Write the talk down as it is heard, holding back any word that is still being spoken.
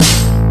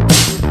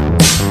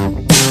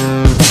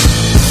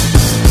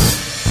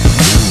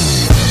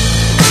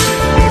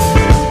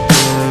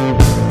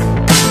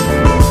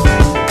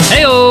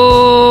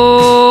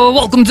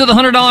Welcome to the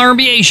 $100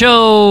 MBA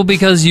show,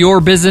 because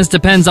your business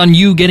depends on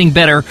you getting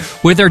better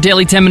with our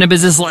daily 10-minute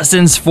business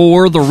lessons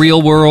for the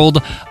real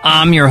world.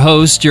 I'm your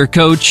host, your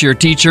coach, your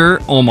teacher,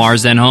 Omar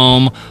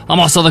Zenhom. I'm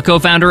also the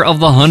co-founder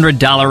of the $100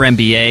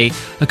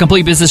 MBA, a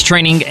complete business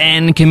training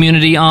and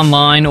community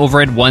online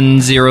over at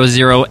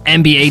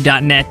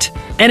 100mba.net.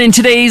 And in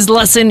today's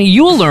lesson,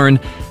 you will learn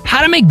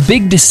how to make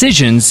big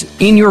decisions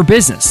in your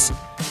business.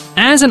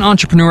 As an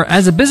entrepreneur,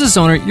 as a business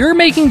owner, you're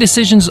making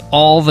decisions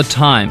all the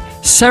time.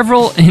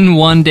 Several in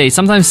one day,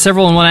 sometimes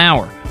several in 1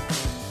 hour.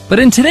 But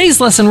in today's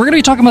lesson, we're going to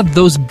be talking about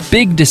those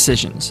big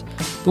decisions.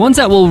 The ones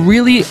that will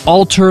really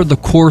alter the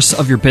course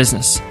of your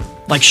business.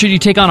 Like, should you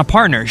take on a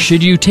partner?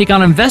 Should you take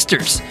on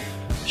investors?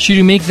 Should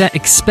you make that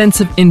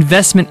expensive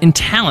investment in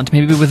talent,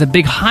 maybe with a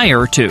big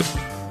hire or two?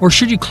 Or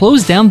should you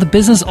close down the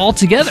business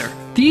altogether?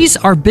 These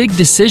are big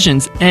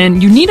decisions,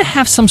 and you need to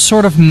have some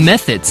sort of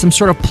method, some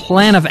sort of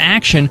plan of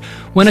action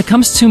when it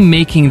comes to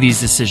making these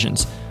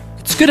decisions.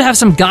 It's good to have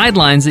some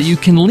guidelines that you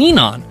can lean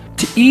on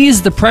to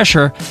ease the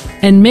pressure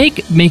and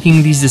make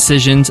making these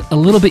decisions a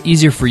little bit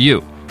easier for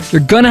you.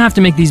 You're going to have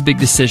to make these big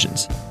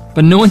decisions,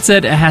 but no one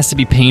said it has to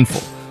be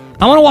painful.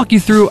 I want to walk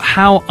you through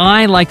how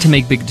I like to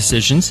make big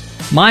decisions,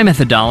 my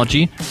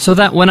methodology, so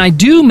that when I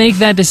do make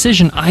that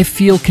decision, I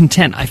feel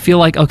content. I feel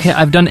like, okay,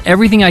 I've done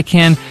everything I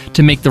can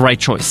to make the right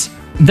choice.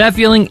 That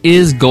feeling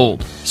is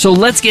gold. So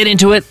let's get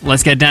into it.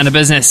 Let's get down to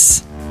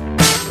business.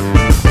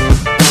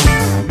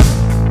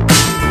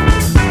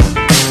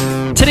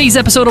 Today's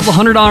episode of the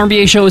 $100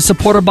 MBA show is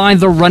supported by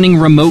the Running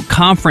Remote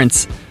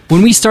Conference.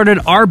 When we started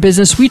our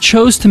business, we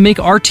chose to make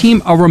our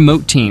team a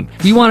remote team.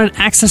 We wanted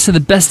access to the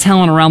best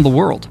talent around the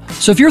world.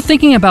 So if you're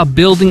thinking about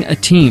building a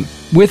team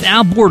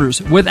without borders,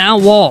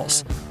 without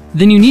walls,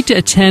 then you need to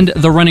attend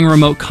the Running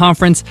Remote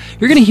Conference.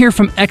 You're going to hear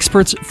from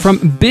experts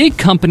from big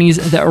companies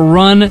that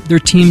run their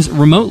teams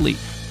remotely.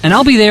 And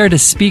I'll be there to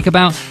speak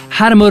about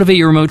how to motivate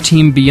your remote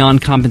team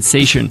beyond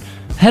compensation.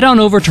 Head on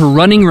over to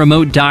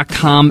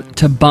runningremote.com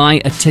to buy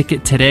a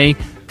ticket today.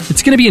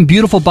 It's going to be in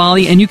beautiful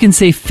Bali, and you can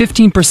save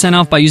 15%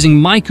 off by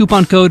using my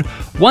coupon code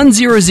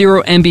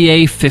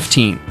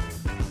 100MBA15.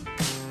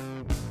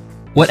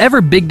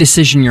 Whatever big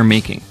decision you're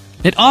making,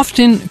 it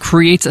often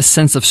creates a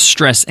sense of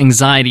stress,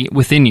 anxiety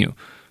within you.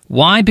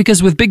 Why?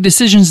 Because with big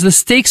decisions, the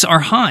stakes are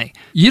high.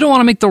 You don't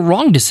want to make the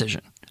wrong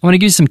decision. I want to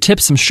give you some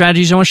tips, some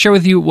strategies. I want to share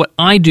with you what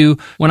I do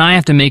when I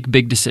have to make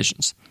big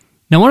decisions.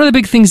 Now, one of the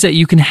big things that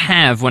you can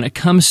have when it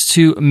comes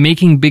to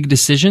making big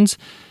decisions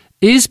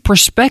is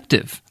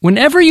perspective.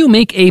 Whenever you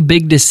make a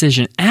big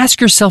decision,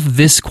 ask yourself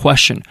this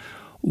question: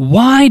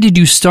 why did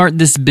you start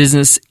this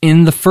business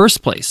in the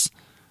first place?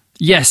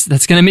 Yes,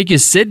 that's going to make you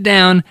sit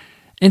down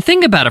and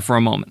think about it for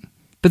a moment.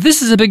 But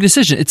this is a big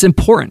decision. It's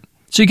important.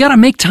 So you got to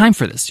make time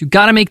for this. You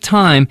got to make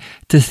time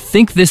to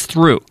think this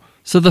through.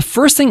 So the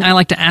first thing I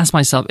like to ask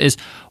myself is,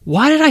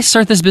 why did I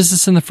start this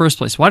business in the first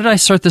place? Why did I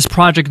start this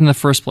project in the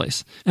first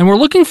place? And we're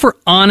looking for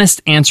honest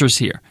answers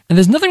here. And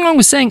there's nothing wrong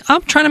with saying,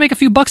 I'm trying to make a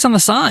few bucks on the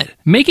side.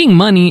 Making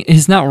money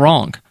is not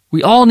wrong.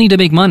 We all need to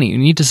make money. We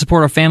need to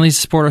support our families,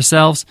 support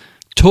ourselves.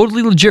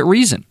 Totally legit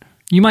reason.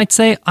 You might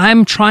say,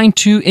 I'm trying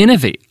to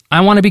innovate.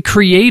 I want to be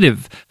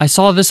creative. I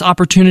saw this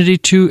opportunity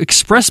to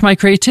express my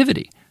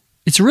creativity.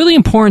 It's really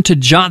important to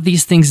jot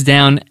these things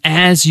down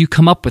as you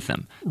come up with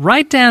them.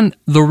 Write down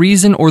the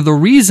reason or the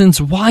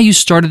reasons why you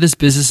started this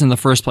business in the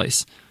first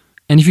place.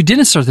 And if you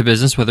didn't start the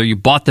business, whether you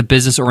bought the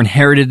business or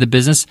inherited the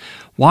business,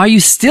 why are you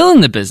still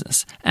in the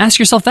business? Ask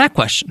yourself that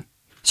question.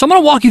 So I'm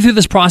going to walk you through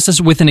this process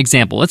with an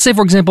example. Let's say,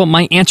 for example,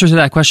 my answer to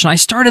that question, I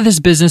started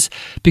this business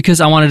because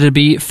I wanted to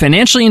be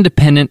financially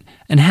independent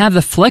and have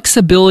the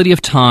flexibility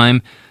of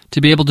time to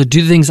be able to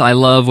do things I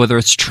love, whether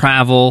it's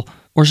travel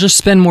or just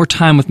spend more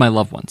time with my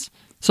loved ones.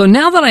 So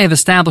now that I have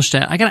established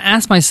that, I got to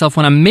ask myself,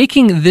 when I'm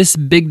making this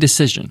big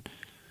decision,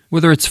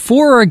 whether it's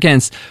for or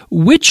against,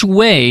 which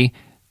way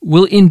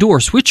will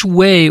endorse, which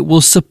way will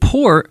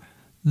support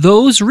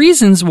those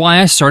reasons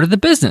why I started the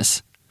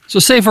business? So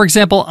say, for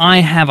example, I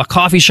have a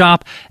coffee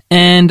shop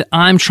and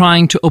I'm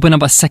trying to open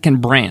up a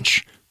second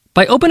branch.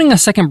 By opening a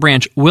second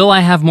branch, will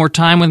I have more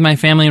time with my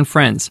family and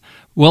friends?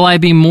 Will I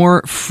be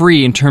more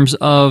free in terms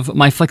of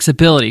my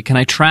flexibility? Can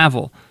I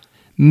travel?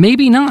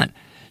 Maybe not.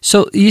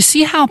 So you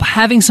see how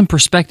having some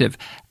perspective,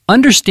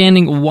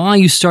 understanding why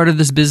you started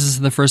this business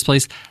in the first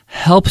place,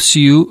 helps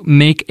you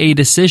make a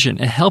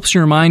decision. It helps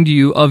you remind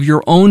you of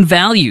your own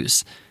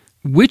values.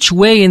 Which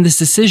way in this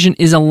decision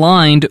is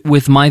aligned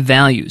with my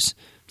values?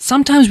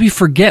 Sometimes we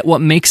forget what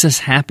makes us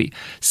happy.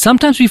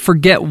 Sometimes we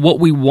forget what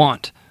we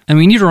want, and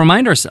we need to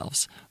remind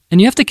ourselves.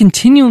 And you have to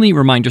continually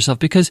remind yourself,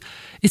 because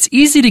it's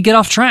easy to get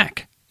off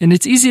track, and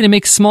it's easy to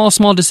make small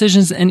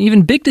decisions and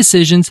even big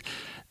decisions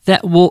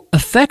that will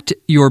affect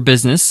your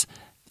business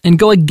and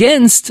go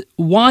against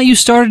why you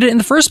started it in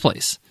the first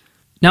place.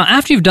 Now,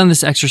 after you've done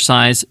this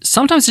exercise,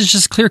 sometimes it's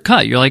just clear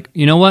cut. You're like,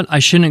 you know what? I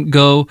shouldn't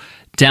go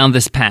down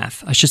this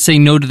path. I should say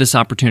no to this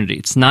opportunity.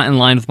 It's not in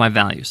line with my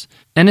values.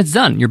 And it's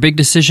done. Your big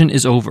decision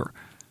is over.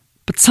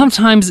 But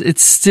sometimes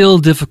it's still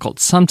difficult.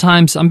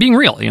 Sometimes, I'm being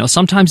real,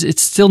 sometimes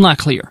it's still not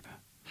clear.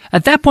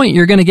 At that point,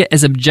 you're going to get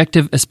as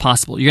objective as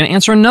possible. You're going to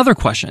answer another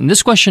question. And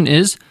this question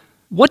is,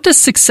 what does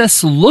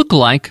success look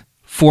like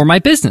for my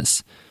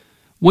business?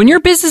 When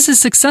your business is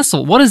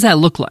successful, what does that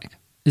look like?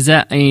 Is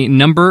that a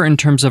number in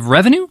terms of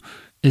revenue?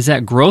 Is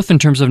that growth in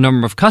terms of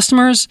number of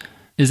customers?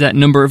 Is that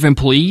number of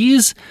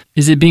employees?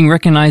 Is it being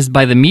recognized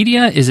by the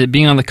media? Is it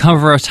being on the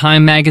cover of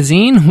Time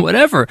magazine?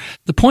 Whatever.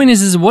 The point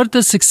is what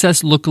does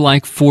success look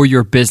like for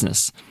your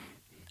business?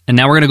 And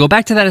now we're going to go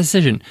back to that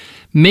decision.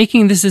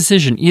 Making this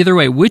decision, either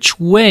way, which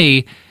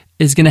way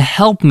is going to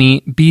help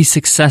me be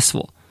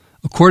successful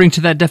according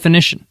to that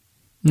definition?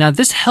 Now,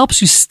 this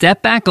helps you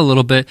step back a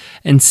little bit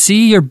and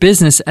see your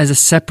business as a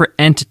separate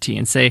entity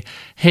and say,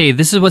 hey,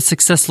 this is what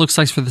success looks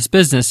like for this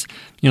business.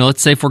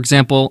 Let's say, for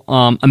example,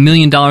 $1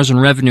 million in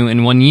revenue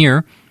in 1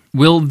 year.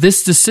 Will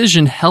this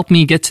decision help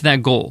me get to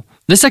that goal?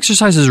 This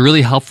exercise is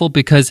really helpful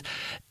because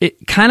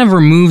it kind of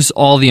removes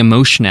all the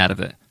emotion out of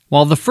it.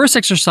 While the first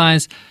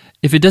exercise,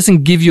 if it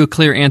doesn't give you a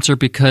clear answer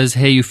because,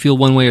 hey, you feel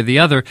one way or the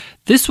other,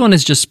 this one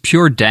is just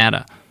pure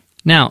data.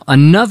 Now,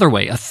 another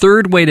way, a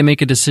third way to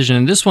make a decision,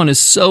 and this one is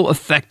so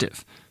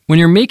effective. When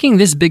you're making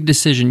this big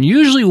decision,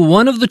 usually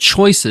one of the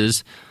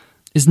choices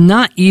is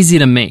not easy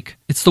to make.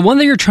 It's the one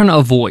that you're trying to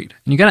avoid.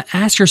 And you got to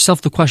ask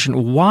yourself the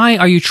question, why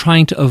are you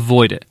trying to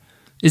avoid it?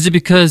 Is it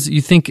because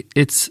you think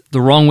it's the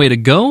wrong way to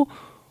go?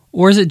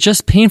 Or is it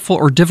just painful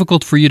or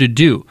difficult for you to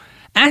do?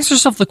 Ask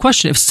yourself the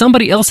question, if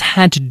somebody else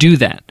had to do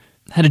that,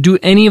 had to do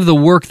any of the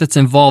work that's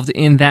involved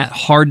in that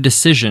hard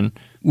decision,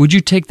 would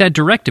you take that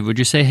directive? Would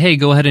you say, hey,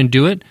 go ahead and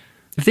do it?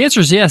 If the answer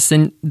is yes,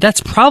 then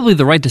that's probably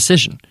the right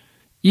decision,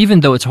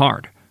 even though it's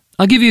hard.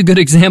 I'll give you a good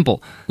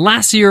example.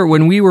 Last year,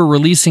 when we were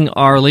releasing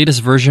our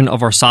latest version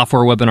of our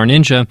software, Webinar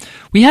Ninja,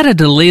 we had to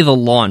delay the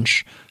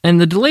launch,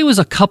 and the delay was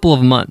a couple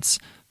of months.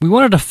 We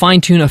wanted to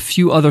fine-tune a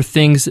few other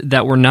things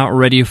that were not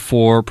ready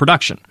for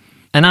production.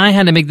 And I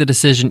had to make the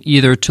decision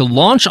either to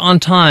launch on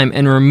time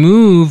and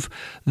remove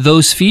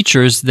those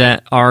features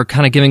that are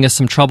kind of giving us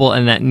some trouble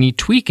and that need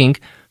tweaking,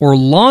 or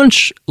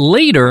launch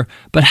later,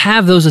 but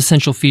have those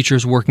essential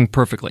features working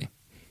perfectly.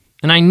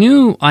 And I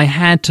knew I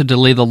had to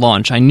delay the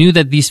launch. I knew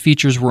that these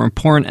features were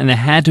important and I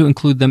had to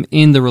include them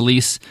in the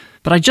release,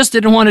 but I just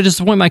didn't want to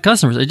disappoint my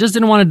customers. I just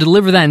didn't want to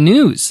deliver that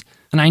news.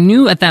 And I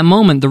knew at that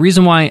moment the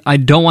reason why I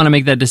don't want to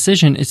make that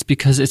decision is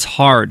because it's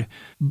hard.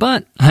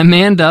 But I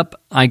manned up,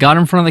 I got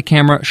in front of the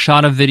camera,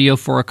 shot a video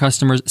for our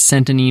customers,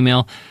 sent an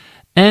email,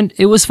 and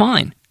it was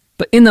fine.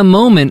 But in the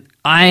moment,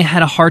 I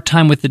had a hard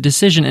time with the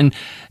decision. And,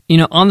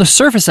 on the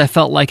surface, I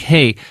felt like,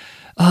 hey,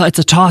 it's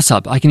a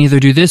toss-up. I can either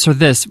do this or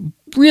this.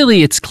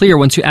 Really, it's clear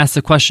once you ask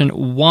the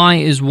question, why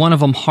is one of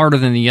them harder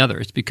than the other?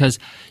 It's because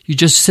you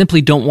just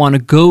simply don't want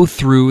to go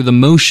through the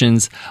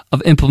motions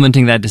of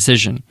implementing that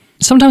decision.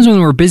 Sometimes when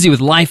we're busy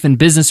with life and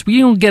business, we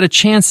don't get a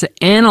chance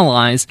to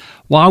analyze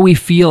why we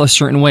feel a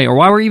certain way or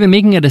why we're even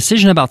making a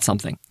decision about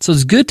something. So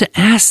it's good to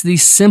ask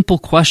these simple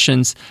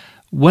questions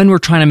when we're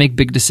trying to make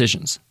big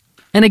decisions.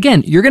 And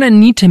again, you're going to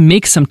need to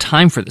make some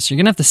time for this. You're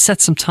going to have to set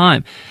some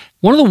time.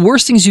 One of the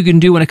worst things you can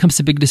do when it comes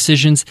to big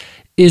decisions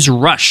is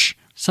rush.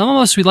 Some of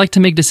us, we like to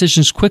make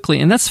decisions quickly,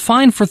 and that's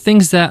fine for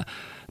things that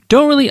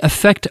don't really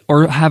affect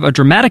or have a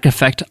dramatic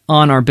effect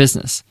on our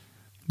business.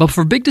 But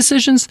for big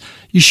decisions,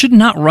 you should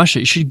not rush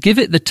it. You should give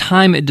it the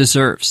time it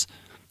deserves.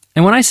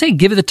 And when I say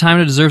give it the time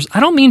it deserves, I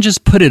don't mean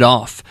just put it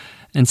off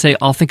and say,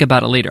 I'll think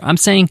about it later. I'm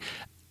saying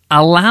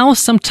allow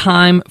some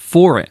time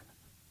for it.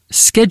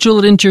 Schedule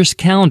it into your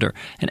calendar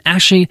and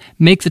actually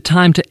make the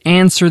time to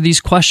answer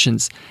these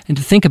questions and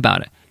to think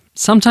about it.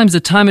 Sometimes the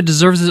time it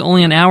deserves is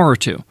only an hour or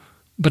two,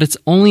 but it's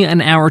only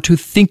an hour or two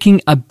thinking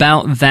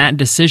about that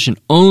decision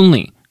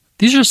only.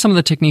 These are some of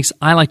the techniques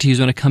I like to use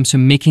when it comes to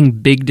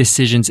making big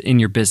decisions in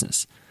your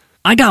business.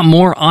 I got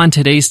more on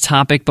today's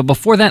topic, but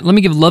before that, let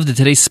me give love to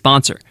today's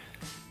sponsor.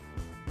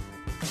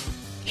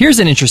 Here's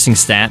an interesting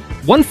stat.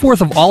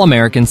 1/4 of all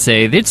Americans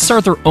say they'd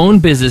start their own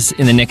business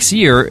in the next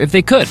year if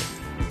they could,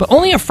 but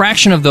only a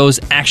fraction of those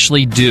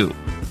actually do.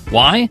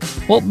 Why?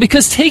 Well,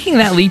 because taking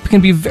that leap can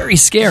be very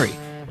scary.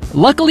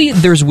 Luckily,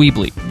 there's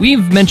Weebly.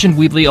 We've mentioned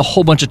Weebly a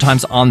whole bunch of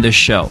times on this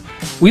show.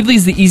 Weebly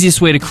is the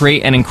easiest way to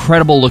create an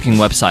incredible-looking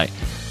website.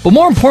 But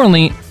more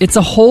importantly, it's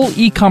a whole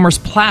e-commerce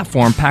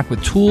platform packed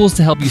with tools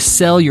to help you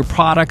sell your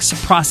products,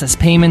 process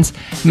payments,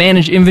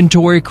 manage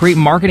inventory, create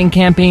marketing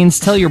campaigns,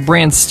 tell your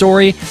brand's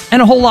story,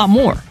 and a whole lot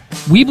more.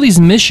 Weebly's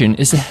mission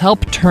is to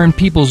help turn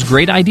people's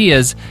great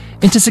ideas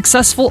into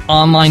successful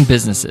online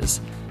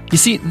businesses. You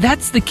see,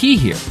 that's the key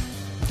here.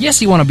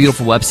 Yes, you want a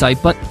beautiful website,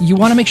 but you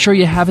want to make sure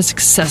you have a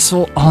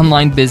successful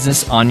online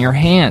business on your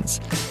hands.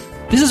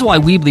 This is why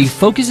Weebly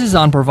focuses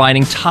on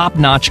providing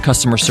top-notch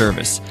customer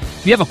service.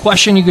 If you have a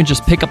question, you can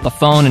just pick up the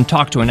phone and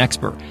talk to an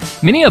expert,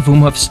 many of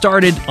whom have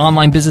started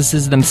online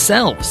businesses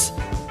themselves.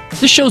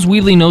 This shows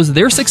Weebly knows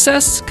their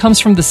success comes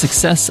from the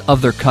success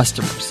of their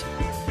customers.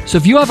 So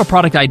if you have a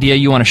product idea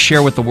you want to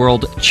share with the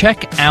world,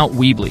 check out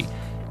Weebly.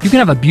 You can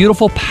have a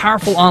beautiful,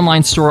 powerful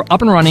online store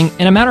up and running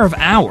in a matter of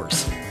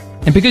hours.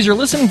 And because you're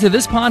listening to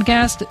this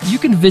podcast, you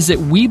can visit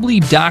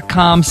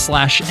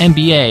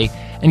Weebly.com/MBA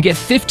and get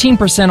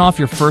 15% off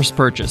your first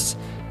purchase.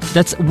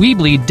 That's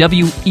Weebly,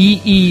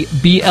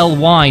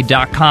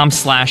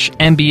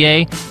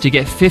 weebly.com/MBA to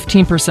get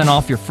 15%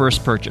 off your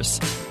first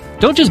purchase.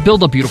 Don't just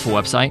build a beautiful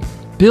website,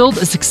 build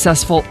a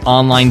successful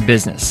online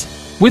business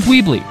with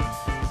Weebly.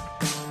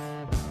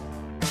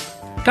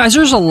 Guys,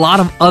 there's a lot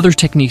of other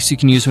techniques you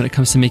can use when it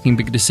comes to making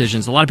big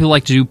decisions. A lot of people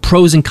like to do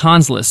pros and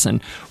cons lists,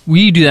 and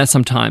we do that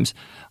sometimes.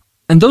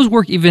 And those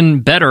work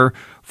even better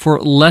for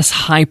less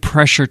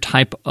high-pressure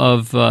type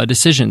of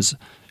decisions,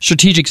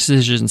 strategic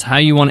decisions, how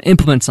you want to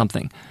implement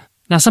something.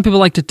 Now, some people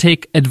like to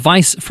take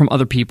advice from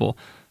other people,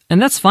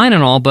 and that's fine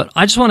and all, but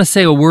I just want to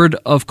say a word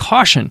of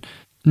caution.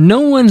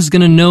 No one's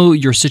going to know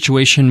your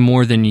situation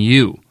more than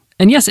you.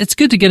 And yes, it's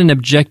good to get an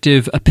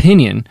objective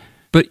opinion,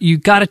 but you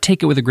got to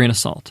take it with a grain of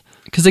salt.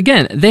 Because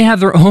again, they have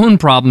their own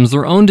problems,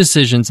 their own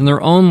decisions, and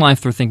their own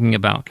life they're thinking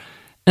about.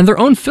 And their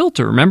own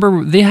filter.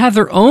 Remember, they have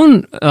their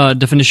own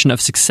definition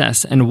of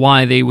success and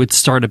why they would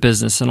start a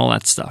business and all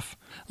that stuff.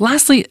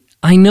 Lastly,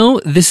 I know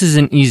this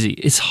isn't easy.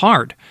 It's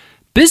hard.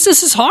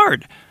 Business is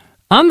hard.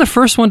 I'm the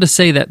first one to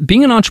say that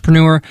being an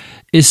entrepreneur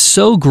is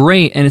so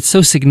great and it's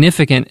so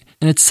significant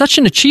and it's such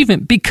an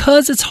achievement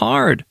because it's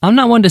hard. I'm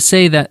not one to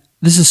say that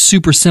this is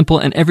super simple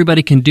and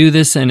everybody can do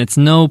this and it's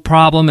no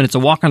problem and it's a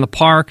walk in the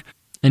park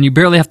and you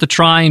barely have to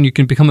try and you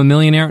can become a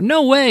millionaire.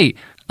 No way.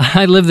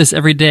 I live this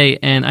every day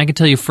and I can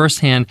tell you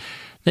firsthand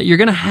that you're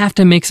going to have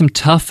to make some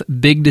tough,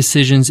 big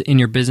decisions in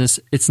your business.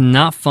 It's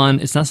not fun.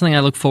 It's not something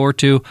I look forward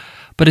to,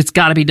 but it's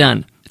got to be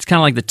done. It's kind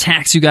of like the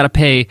tax you got to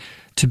pay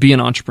to be an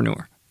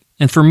entrepreneur.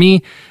 And for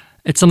me,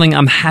 it's something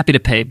I'm happy to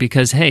pay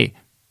because, hey,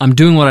 I'm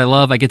doing what I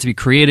love. I get to be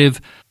creative.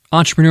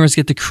 Entrepreneurs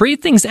get to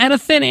create things out of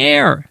thin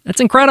air.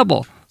 That's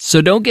incredible.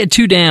 So don't get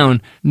too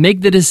down. Make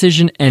the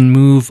decision and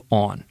move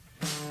on.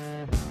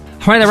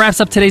 All right, that wraps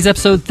up today's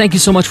episode. Thank you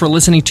so much for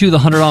listening to the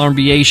 $100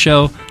 MBA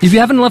Show. If you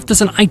haven't left us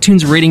an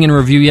iTunes rating and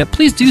review yet,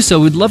 please do so.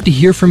 We'd love to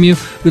hear from you.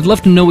 We'd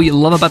love to know what you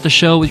love about the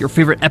show, what your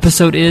favorite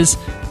episode is.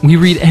 We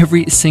read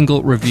every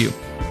single review.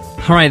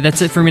 All right,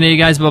 that's it for me today,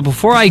 guys. But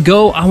before I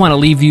go, I want to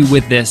leave you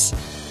with this.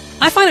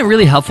 I find it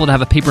really helpful to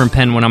have a paper and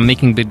pen when I'm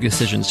making big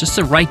decisions, just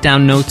to write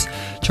down notes,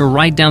 to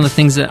write down the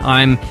things that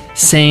I'm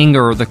saying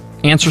or the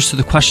answers to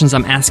the questions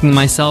I'm asking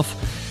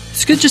myself.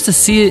 It's good just to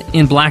see it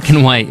in black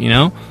and white, you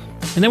know?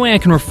 And that way I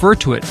can refer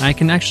to it. I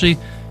can actually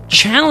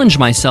challenge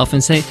myself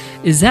and say,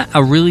 is that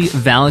a really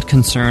valid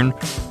concern?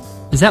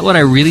 Is that what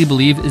I really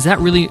believe? Is that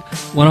really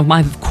one of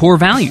my core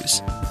values?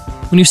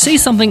 When you say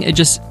something, it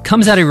just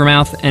comes out of your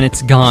mouth and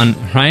it's gone,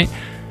 right?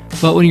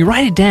 But when you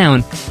write it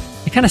down,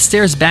 it kind of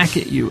stares back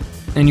at you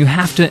and you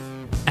have to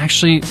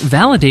actually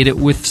validate it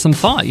with some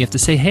thought. You have to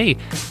say, hey,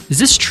 is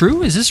this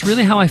true? Is this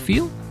really how I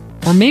feel?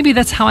 Or maybe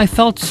that's how I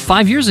felt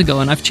 5 years ago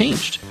and I've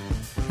changed.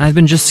 I've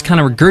been just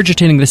kind of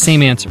regurgitating the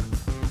same answer.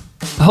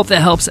 I hope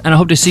that helps and I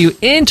hope to see you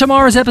in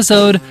tomorrow's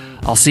episode.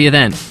 I'll see you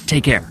then.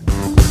 Take care.